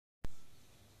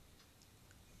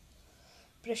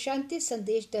प्रशांति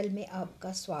संदेश दल में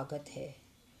आपका स्वागत है।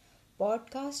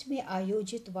 पॉडकास्ट में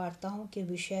आयोजित वार्ताओं के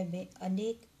विषय में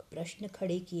अनेक प्रश्न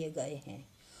खड़े किए गए हैं।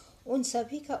 उन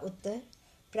सभी का उत्तर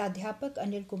प्राध्यापक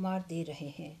अनिल कुमार दे रहे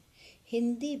हैं,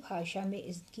 हिंदी भाषा में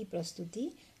इसकी प्रस्तुति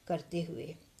करते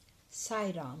हुए।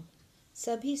 साई राम।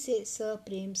 सभी से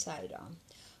सप्रेम साई राम।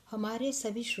 हमारे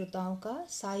सभी श्रोताओं का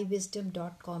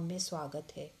saiwisdom.com में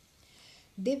स्वागत है।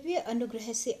 दिव्य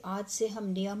अनुग्रह से आज से हम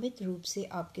नियमित रूप से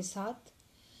आपके साथ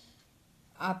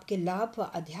आपके लाभ व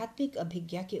आध्यात्मिक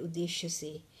अभिज्ञा के उद्देश्य से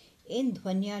इन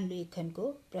ध्वनिया लेखन को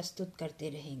प्रस्तुत करते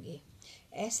रहेंगे।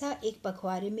 ऐसा एक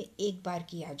पखवाड़े में एक बार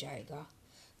किया जाएगा।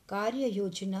 कार्य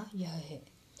योजना यह है,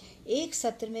 एक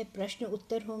सत्र में प्रश्न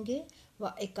उत्तर होंगे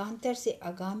व एकांतर से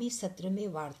आगामी सत्र में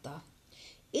वार्ता।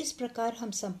 इस प्रकार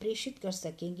हम संप्रेषित कर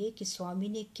सकेंगे कि स्वामी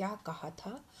ने क्या कहा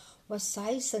था व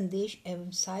साई संदेश एवं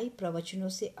साई प्रवचनों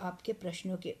से आपके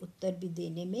प्रश्नों के उत्तर भी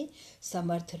देने में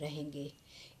समर्थ रहेंगे।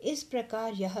 इस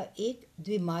प्रकार यह एक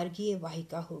द्विमार्गीय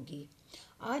वाहिका होगी।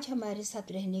 आज हमारे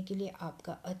साथ रहने के लिए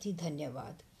आपका अति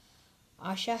धन्यवाद।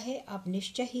 आशा है आप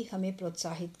निश्चय ही हमें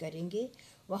प्रोत्साहित करेंगे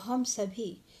व हम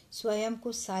सभी स्वयं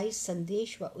को साई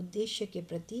संदेश व उद्देश्य के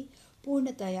प्रति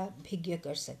पूर्णतया भिज्ञ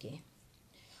कर सकें।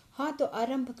 हाँ, तो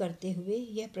आरंभ करते हुए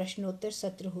यह प्रश्नोत्तर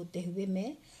सत्र होते हुए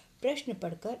मैं प्रश्न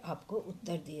पढ़कर आपको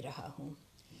उत्तर दे रहा हूँ।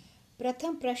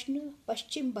 प्रथम प्रश्न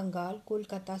पश्चिम बंगाल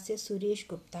कोलकाता से सुरेश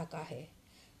गुप्ता का है।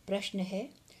 प्रश्न है,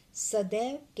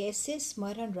 सदैव कैसे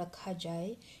स्मरण रखा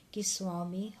जाए कि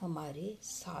स्वामी हमारे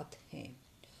साथ हैं?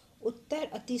 उत्तर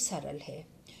अति सरल है।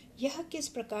 यह किस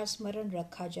प्रकार स्मरण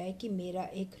रखा जाए कि मेरा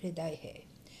एक हृदय है,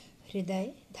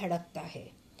 हृदय धड़कता है।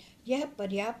 यह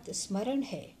पर्याप्त स्मरण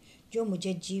है जो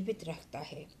मुझे जीवित रखता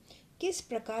है। किस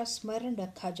प्रकार स्मरण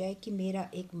रखा जाए कि मेरा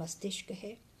एक मस्तिष्क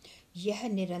है, यह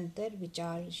निरंतर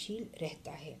विचारशील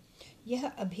रहता है। यह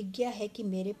अभिज्ञा है कि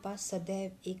मेरे पास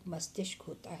सदैव एक मस्तिष्क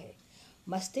होता है।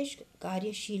 मस्तिष्क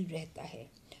कार्यशील रहता है,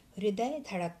 हृदय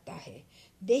धड़कता है।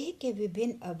 देह के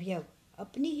विभिन्न अवयव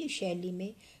अपनी ही शैली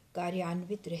में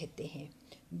कार्यान्वित रहते हैं,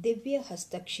 दिव्य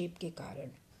हस्तक्षेप के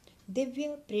कारण,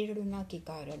 दिव्य प्रेरणा के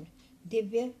कारण,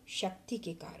 दिव्य शक्ति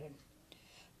के कारण।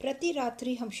 प्रति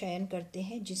रात्रि हम शयन करते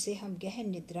हैं, जिसे हम गहन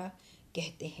निद्रा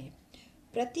कहते हैं।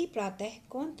 प्रति प्रातः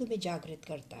कौन तुम्हें जागृत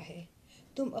करता है?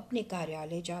 तुम अपने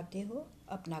कार्यालय जाते हो,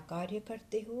 अपना कार्य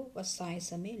करते हो व साय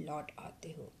समय लौट आते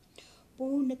हो,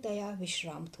 पूर्णतया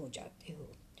विश्रांत हो जाते हो।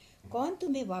 कौन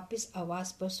तुम्हें वापस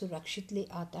आवास पर सुरक्षित ले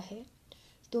आता है?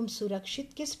 तुम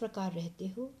सुरक्षित किस प्रकार रहते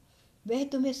हो? वह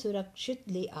तुम्हें सुरक्षित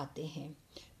ले आते हैं।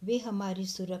 वे हमारी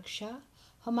सुरक्षा,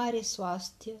 हमारे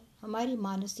स्वास्थ्य, हमारी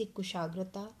मानसिक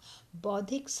कुशाग्रता,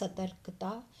 बौद्धिक सतर्कता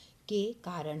के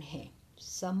कारण हैं।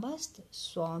 समस्त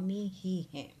स्वामी ही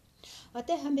हैं।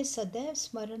 अतः हमें सदैव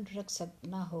स्मरण रख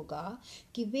सकना होगा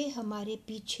कि वे हमारे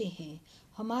पीछे हैं,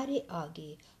 हमारे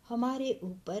आगे, हमारे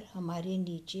ऊपर, हमारे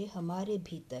नीचे, हमारे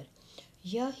भीतर।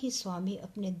 यह ही स्वामी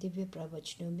अपने दिव्य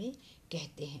प्रवचनों में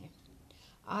कहते हैं।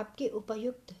 आपके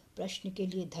उपयुक्त प्रश्न के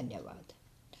लिए धन्यवाद।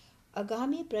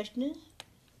 आगामी प्रश्न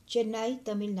चेन्नई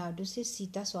तमिलनाडु से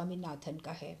सीता स्वामीनाथन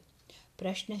का है।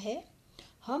 प्रश्न है,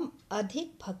 हम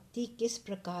अधिक भक्ति किस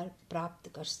प्रकार प्राप्त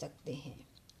कर सकते हैं?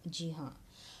 जी हाँ,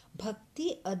 भक्ति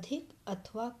अधिक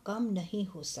अथवा कम नहीं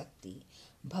हो सकती।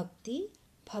 भक्ति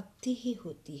भक्ति ही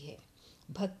होती है।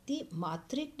 भक्ति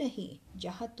मात्रिक नहीं,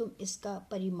 जहाँ तुम इसका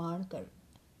परिमाण कर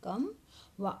कम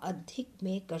व अधिक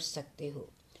में कर सकते हो।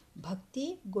 भक्ति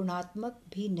गुणात्मक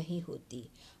भी नहीं होती।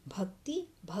 भक्ति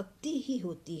भक्ति ही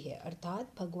होती है,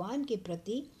 अर्थात भगवान के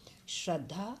प्रति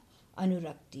श्रद्धा,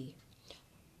 अनुरक्ति।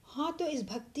 हाँ, तो इस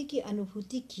भक्ति की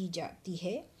अनुभूति की जाती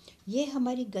है। ये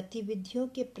हमारी गतिविधियों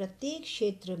के प्रत्येक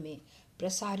क्षेत्र में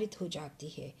प्रसारित हो जाती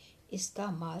है। इसका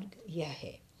मार्ग यह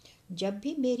है, जब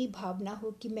भी मेरी भावना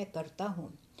हो कि मैं करता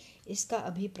हूँ, इसका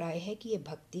अभिप्राय है कि यह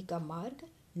भक्ति का मार्ग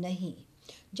नहीं।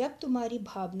 जब तुम्हारी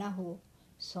भावना हो,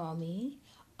 स्वामी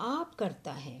आप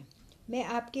करता है, मैं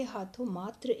आपके हाथों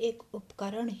मात्र एक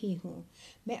उपकरण ही हूँ,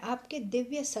 मैं आपके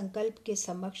दिव्य संकल्प के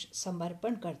समक्ष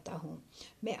समर्पण करता हूँ,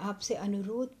 मैं आपसे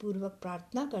अनुरोध पूर्वक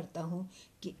प्रार्थना करता हूँ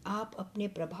कि आप अपने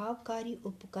प्रभावकारी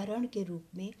उपकरण के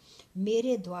रूप में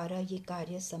मेरे द्वारा ये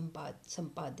कार्य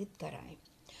संपादित कराएं।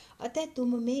 अतः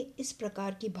तुम में इस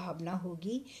प्रकार की भावना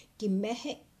होगी कि मैं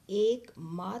एक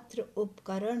मात्र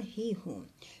उपकरण ही हूँ,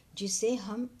 जिसे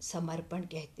हम समर्पण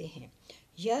कहते हैं।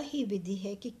 यह ही विधि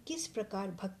है कि किस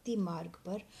प्रकार भक्ति मार्ग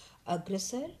पर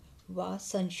अग्रसर व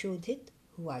संशोधित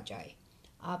हुआ जाए।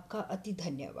 आपका अति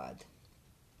धन्यवाद।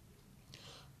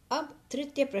 अब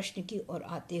तृतीय प्रश्न की ओर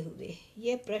आते हुए,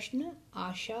 यह प्रश्न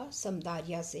आशा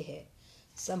समदारिया से है,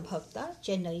 संभवतः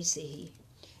चेन्नई से ही।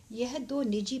 यह दो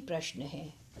निजी प्रश्न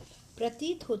हैं।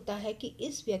 प्रतीत होता है कि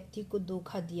इस व्यक्ति को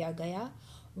धोखा दिया गया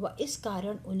व इस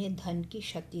कारण उन्हें धन की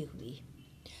क्षति हुई,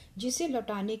 जिसे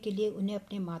लौटाने के लिए उन्हें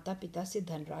अपने माता पिता से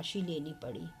धनराशि लेनी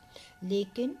पड़ी,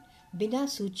 लेकिन बिना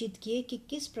सूचित किए कि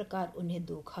किस प्रकार उन्हें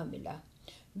धोखा मिला।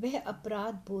 वह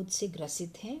अपराध बोध से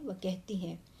ग्रसित हैं। वह कहती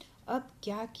हैं, अब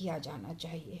क्या किया जाना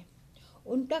चाहिए।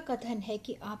 उनका कथन है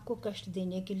कि आपको कष्ट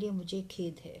देने के लिए मुझे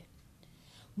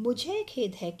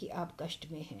खेद है कि आप कष्ट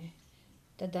में हैं।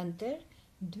 तदंतर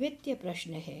द्वितीय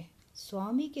प्रश्न है,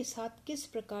 स्वामी के साथ किस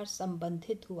प्रकार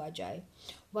संबंधित हुआ जाए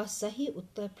वह सही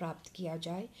उत्तर प्राप्त किया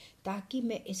जाए ताकि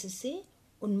मैं इससे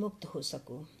उन्मुक्त हो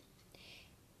सकूं।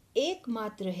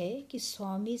 एकमात्र है कि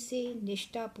स्वामी से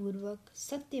निष्ठापूर्वक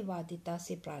सत्यवादिता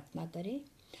से प्रार्थना करें,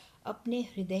 अपने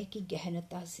हृदय की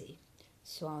गहनता से।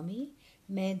 स्वामी,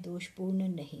 मैं दोषपूर्ण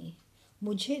नहीं,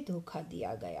 मुझे धोखा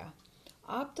दिया गया।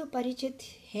 आप तो परिचित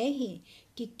हैं ही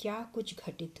कि क्या कुछ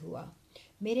घटित हुआ।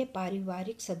 मेरे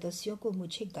पारिवारिक सदस्यों को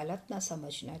मुझे गलत ना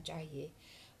समझना चाहिए।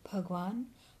 भगवान,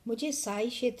 मुझे साई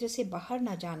क्षेत्र से बाहर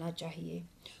ना जाना चाहिए।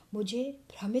 मुझे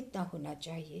भ्रमित ना होना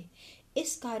चाहिए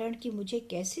इस कारण कि मुझे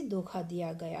कैसे धोखा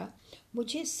दिया गया।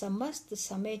 मुझे समस्त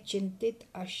समय चिंतित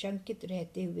आशंकित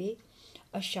रहते हुए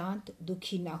अशांत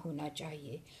दुखी ना होना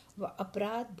चाहिए व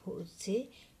अपराध बोध से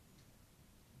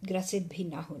ग्रसित भी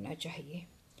ना होना चाहिए।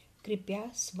 कृपया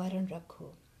स्मरण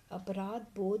रखो, अपराध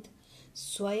बोध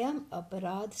स्वयं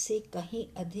अपराध से कहीं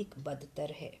अधिक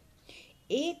बदतर है।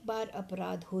 एक बार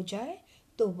अपराध हो जाए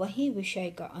तो वही विषय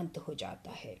का अंत हो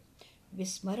जाता है।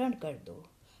 विस्मरण कर दो,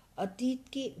 अतीत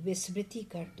की विस्मृति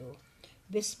कर दो,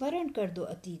 विस्मरण कर दो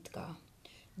अतीत का।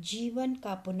 जीवन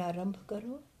का पुनरारंभ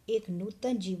करो, एक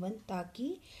नूतन जीवन,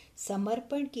 ताकि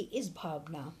समर्पण की इस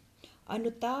भावना,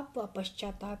 अनुताप व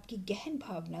पश्चाताप की गहन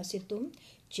भावना से तुम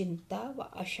चिंता व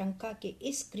आशंका के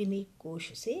इस कृमि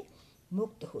कोश से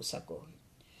मुक्त हो सको।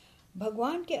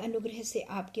 भगवान के अनुग्रह से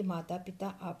आपके माता पिता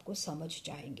आपको समझ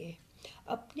जाएंगे।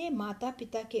 अपने माता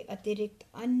पिता के अतिरिक्त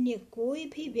अन्य कोई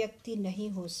भी व्यक्ति नहीं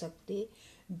हो सकते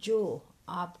जो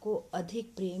आपको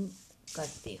अधिक प्रेम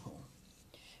करते हो।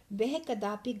 वह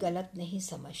कदापि गलत नहीं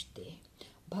समझते।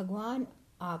 भगवान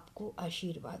आपको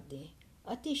आशीर्वाद दें।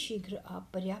 अति शीघ्र आप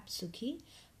पर्याप्त सुखी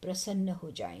प्रसन्न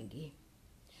हो जाएंगी।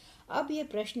 अब यह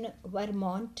प्रश्न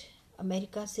वर्मोंट,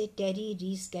 अमेरिका से टेरी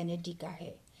रीस कैनेडी का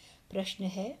है। प्रश्न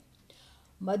है,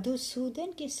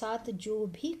 मधुसूदन के साथ जो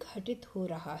भी घटित हो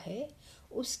रहा है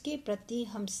उसके प्रति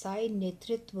हम साई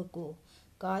नेतृत्व को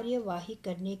कार्यवाही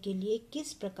करने के लिए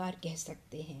किस प्रकार कह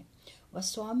सकते हैं व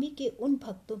स्वामी के उन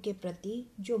भक्तों के प्रति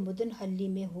जो मुदनहल्ली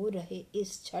में हो रहे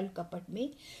इस छल कपट में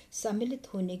सम्मिलित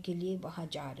होने के लिए वहां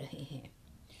जा रहे हैं।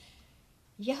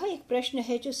 यह एक प्रश्न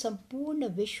है जो संपूर्ण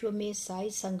विश्व में साई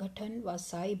संगठन व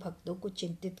साई भक्तों को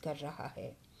चिंतित कर रहा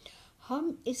है।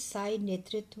 हम इस साई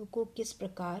नेतृत्व को किस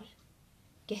प्रकार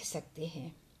कह सकते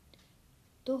हैं?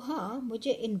 तो हाँ,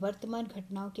 मुझे इन वर्तमान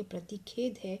घटनाओं के प्रति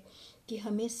खेद है कि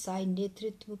हमें साई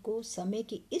नेतृत्व को समय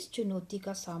की इस चुनौती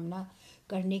का सामना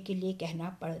करने के लिए कहना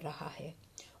पड़ रहा है।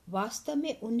 वास्तव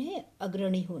में उन्हें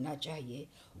अग्रणी होना चाहिए।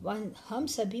 हम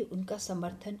सभी उनका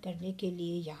समर्थन करने के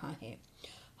लिए यहाँ हैं।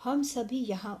 हम सभी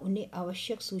यहाँ उन्हें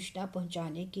आवश्यक सूचना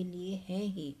पहुँचाने के लिए हैं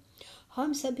ही।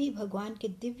 हम सभी भगवान के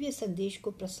दिव्य संदेश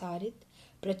को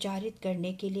प्रचारित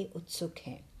करने के लिए उत्सुक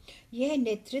हैं। यह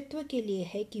नेतृत्व के लिए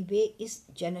है कि वे इस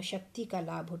जनशक्ति का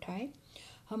लाभ उठाएं,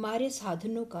 हमारे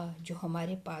साधनों का जो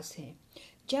हमारे पास हैं।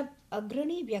 जब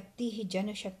अग्रणी व्यक्ति ही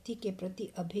जनशक्ति के प्रति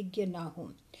अभिज्ञ ना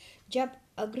हो, जब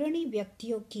अग्रणी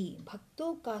व्यक्तियों की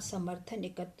भक्तों का समर्थन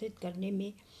एकत्रित करने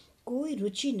में कोई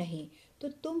रुचि नहीं, तो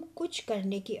तुम कुछ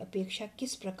करने की अपेक्षा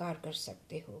किस प्रकार कर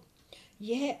सकते हो?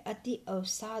 यह अति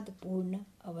अवसादपूर्ण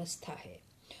अवस्था है।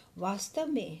 वास्तव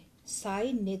में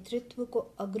साई नेतृत्व को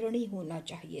अग्रणी होना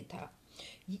चाहिए था।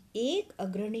 एक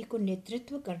अग्रणी को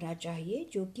नेतृत्व करना चाहिए,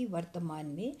 जो कि वर्तमान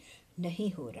में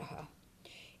नहीं हो रहा।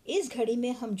 इस घड़ी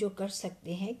में हम जो कर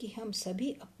सकते हैं कि हम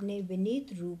सभी अपने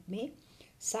विनीत रूप में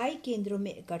साई केंद्रों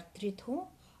में एकत्रित हों,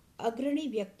 अग्रणी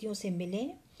व्यक्तियों से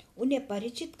मिलें, उन्हें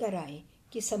परिचित कराएं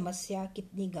कि समस्या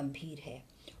कितनी गंभीर है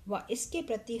व इसके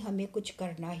प्रति हमें कुछ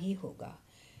करना ही होगा।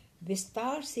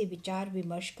 विस्तार से विचार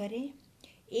विमर्श करें,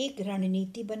 एक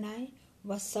रणनीति बनाएं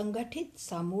व संगठित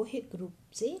सामूहिक रूप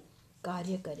से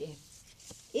कार्य करें।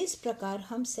 इस प्रकार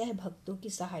हम सहभक्तों की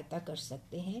सहायता कर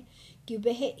सकते हैं कि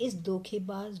वह इस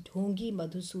धोखेबाज ढोंगी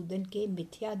मधुसूदन के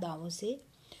मिथ्या दावों से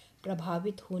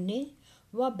प्रभावित होने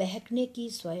व बहकने की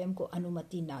स्वयं को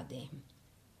अनुमति ना दें।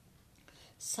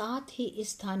 साथ ही इस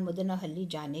स्थान मुदनाहल्ली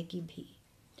जाने की भी।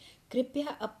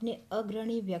 कृपया अपने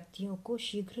अग्रणी व्यक्तियों को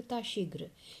शीघ्र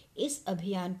इस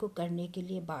अभियान को करने के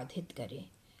लिए बाधित करें।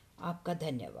 आपका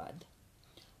धन्यवाद।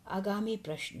 आगामी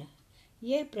प्रश्न।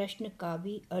 यह प्रश्न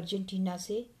कावी अर्जेंटीना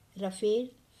से रफेल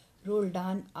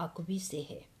रोल्डान आकुबी से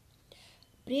है।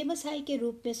 प्रेम साई के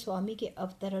रूप में स्वामी के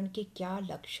अवतरण के क्या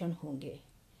लक्षण होंगे?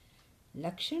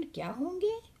 लक्षण क्या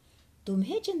होंगे?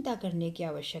 तुम्हें चिंता करने की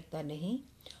आवश्यकता नहीं,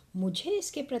 मुझे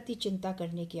इसके प्रति चिंता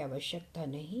करने की आवश्यकता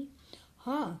नहीं।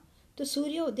 हाँ, तो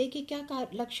सूर्योदय के क्या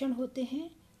लक्षण होते हैं?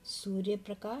 सूर्य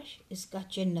प्रकाश इसका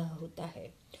चिन्ह होता है।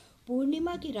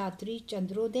 पूर्णिमा की रात्रि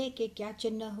चंद्रोदय के क्या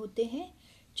चिन्ह होते हैं?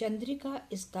 चंद्रिका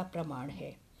इसका प्रमाण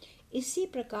है। इसी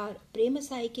प्रकार प्रेम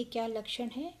साई के क्या लक्षण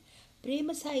हैं?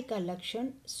 प्रेम साई का लक्षण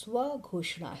स्व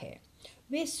घोषणा है।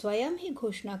 वे स्वयं ही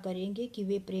घोषणा करेंगे कि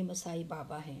वे प्रेम साई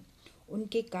बाबा हैं।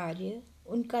 उनके कार्य,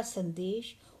 उनका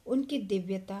संदेश, उनकी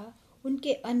दिव्यता,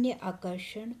 उनके अन्य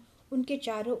आकर्षण, उनके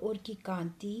चारों ओर की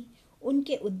कांति,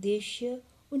 उनके उद्देश्य,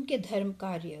 उनके धर्म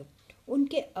कार्य,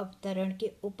 उनके अवतरण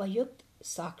के उपयुक्त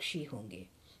साक्षी होंगे।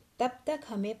 तब तक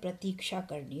हमें प्रतीक्षा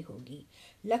करनी होगी।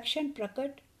 लक्षण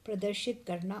प्रदर्शित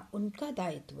करना उनका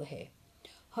दायित्व है।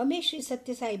 हमें श्री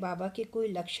सत्य साई बाबा के कोई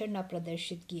लक्षण न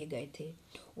प्रदर्शित किए गए थे।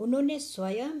 उन्होंने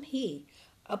स्वयं ही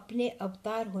अपने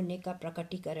अवतार होने का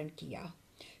प्रकटीकरण किया।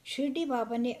 शिरडी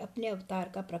बाबा ने अपने अवतार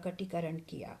का प्रकटीकरण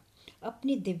किया,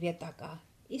 अपनी दिव्यता का।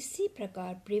 इसी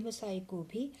प्रकार प्रेम साई को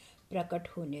भी प्रकट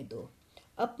होने दो,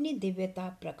 अपनी दिव्यता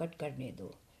प्रकट करने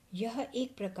दो। यह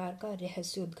एक प्रकार का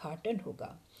रहस्य उद्घाटन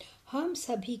होगा। हम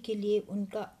सभी के लिए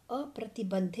उनका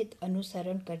अप्रतिबंधित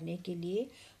अनुसरण करने के लिए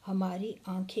हमारी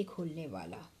आंखें खोलने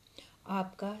वाला।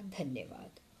 आपका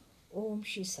धन्यवाद। ओम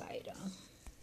श्री साई राम।